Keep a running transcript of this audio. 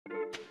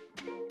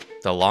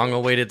The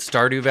long-awaited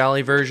Stardew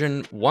Valley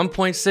version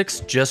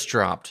 1.6 just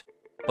dropped.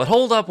 But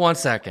hold up one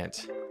second.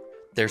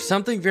 There's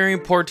something very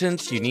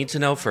important you need to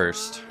know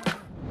first.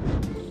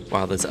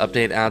 While this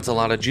update adds a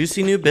lot of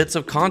juicy new bits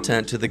of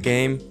content to the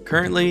game,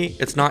 currently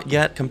it's not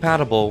yet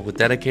compatible with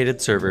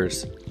dedicated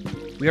servers.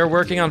 We are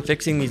working on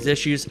fixing these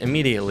issues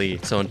immediately,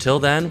 so until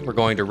then, we're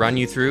going to run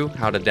you through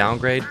how to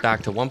downgrade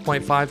back to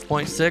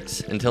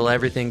 1.5.6 until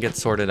everything gets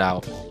sorted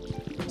out.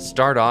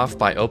 Start off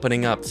by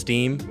opening up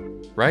Steam.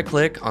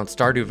 Right-click on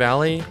Stardew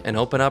Valley and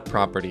open up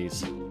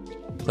Properties.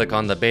 Click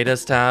on the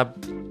Betas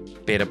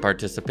tab, Beta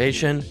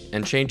Participation,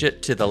 and change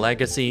it to the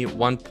Legacy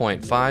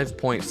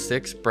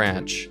 1.5.6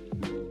 branch.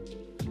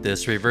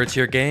 This reverts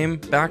your game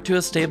back to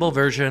a stable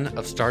version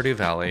of Stardew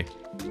Valley.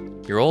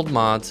 Your old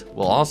mods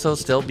will also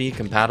still be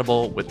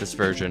compatible with this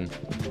version.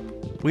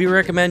 We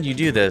recommend you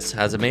do this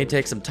as it may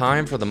take some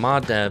time for the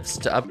mod devs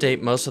to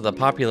update most of the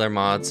popular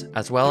mods,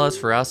 as well as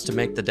for us to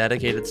make the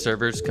dedicated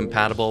servers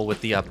compatible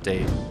with the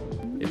update.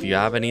 If you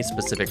have any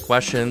specific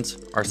questions,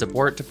 our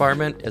support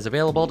department is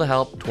available to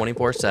help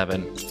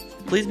 24/7.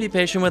 Please be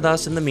patient with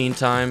us in the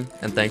meantime,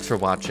 and thanks for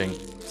watching.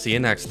 See you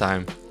next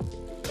time.